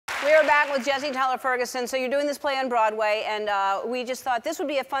We are back with Jesse Tyler Ferguson. So you're doing this play on Broadway, and we just thought this would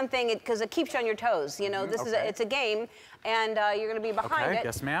be a fun thing because it keeps you on your toes. You know, this is it's a game, and you're going to be behind it.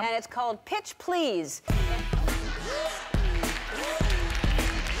 Yes, ma'am. And it's called Pitch Please.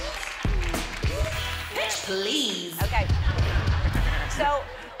 Pitch please. Okay. So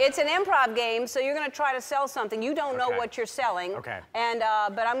it's an improv game, so you're going to try to sell something. You don't know what you're selling. Okay. And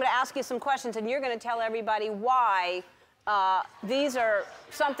but I'm going to ask you some questions, and you're going to tell everybody why these are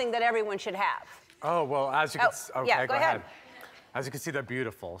something that everyone should have. Oh, well, as you can yeah, go ahead. As you can see, they're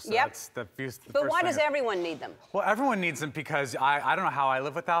beautiful. So yep. That's the but why does everyone need them? Well, everyone needs them because I don't know how I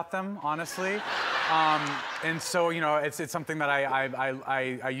live without them, honestly. And so, you know, it's something that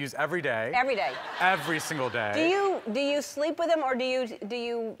I use every day. Every day. Every single day. Do you sleep with them, or do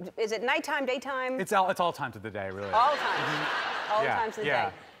you is it nighttime, daytime? It's all times of the day, really. All times. All times of the day.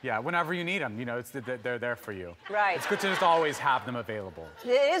 Yeah, whenever you need them, you know, they're there for you. Right. It's good to just always have them available. It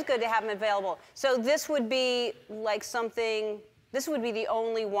is good to have them available. So this would be like something. This would be the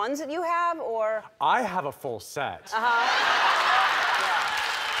only ones that you have, or? I have a full set.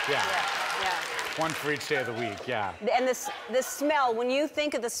 Yeah. One for each day of the week, yeah. And the smell, when you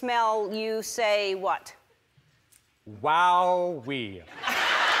think of the smell, you say what? Wow-wee.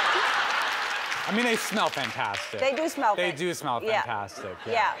 I mean, they smell fantastic. They do smell They do smell fantastic.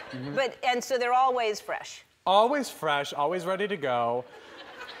 Yeah. And so they're always fresh. Always fresh, always ready to go.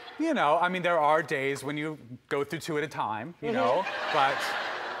 You know, I mean, there are days when you go through 2 at a time, you know, but...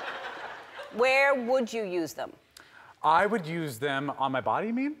 Where would you use them? I would use them on my body,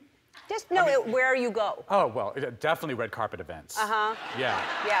 you mean? Just where you go. Oh, well, definitely red carpet events.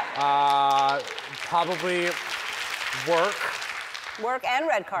 Yeah. Probably work. Work and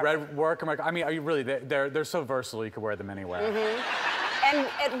red carpet. Work and red. I mean, are you really? They're so versatile. You can wear them anywhere. And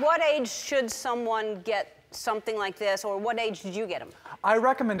at what age should someone get something like this, or what age did you get them? I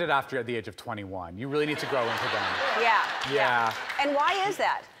recommend it after the age of 21. You really need to grow into them. Yeah. And why is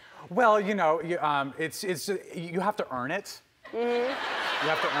that? Well, you know, you have to earn it. You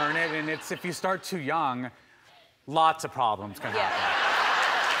have to earn it, and if you start too young, lots of problems can happen.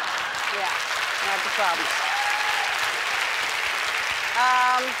 Lots of problems.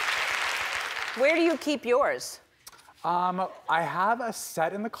 Where do you keep yours? I have a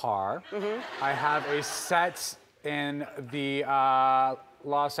set in the car. I have a set in the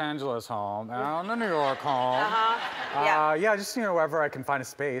Los Angeles home and the New York home. Yeah, just, you know, wherever I can find a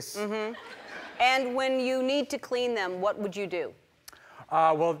space. And when you need to clean them, what would you do?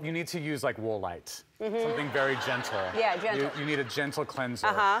 Well, you need to use like Woolite, something very gentle. Yeah, gentle. You need a gentle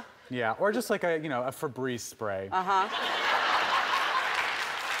cleanser. Yeah, or just like a Febreze spray.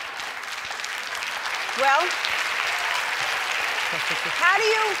 Well, how do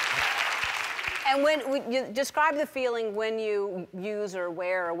you? And when you describe the feeling when you use or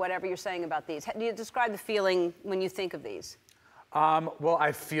wear or whatever you're saying about these, do you describe the feeling when you think of these? Well,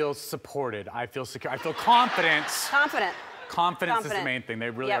 I feel supported. I feel secure. I feel confident. Confidence is the main thing. They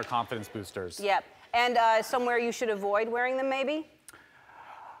really are confidence boosters. Yep. And somewhere you should avoid wearing them, maybe?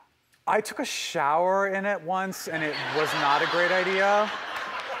 I took a shower in it once, and it was not a great idea.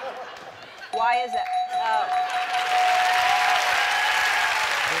 Why is that?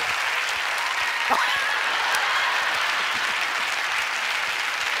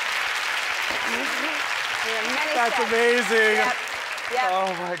 That's amazing. Yep.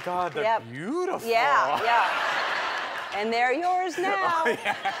 Oh my God, they're beautiful. Yeah. And they're yours now.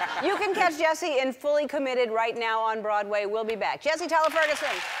 You can catch Jesse in Fully Committed right now on Broadway. We'll be back. Jesse Tyler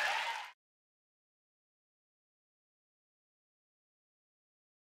Ferguson.